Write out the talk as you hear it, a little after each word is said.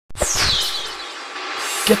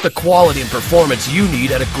Get the quality and performance you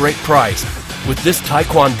need at a great price with this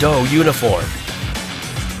Taekwondo uniform.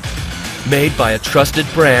 Made by a trusted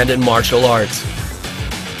brand in martial arts.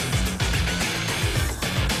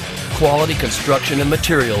 Quality construction and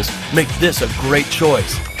materials make this a great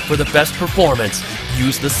choice. For the best performance,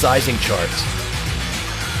 use the sizing charts.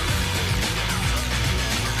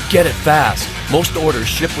 Get it fast. Most orders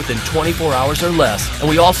ship within 24 hours or less, and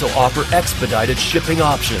we also offer expedited shipping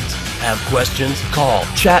options. Have questions? Call,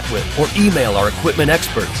 chat with, or email our equipment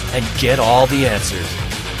experts and get all the answers.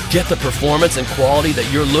 Get the performance and quality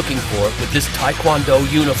that you're looking for with this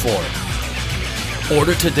Taekwondo uniform.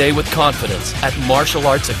 Order today with confidence at Martial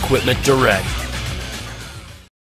Arts Equipment Direct.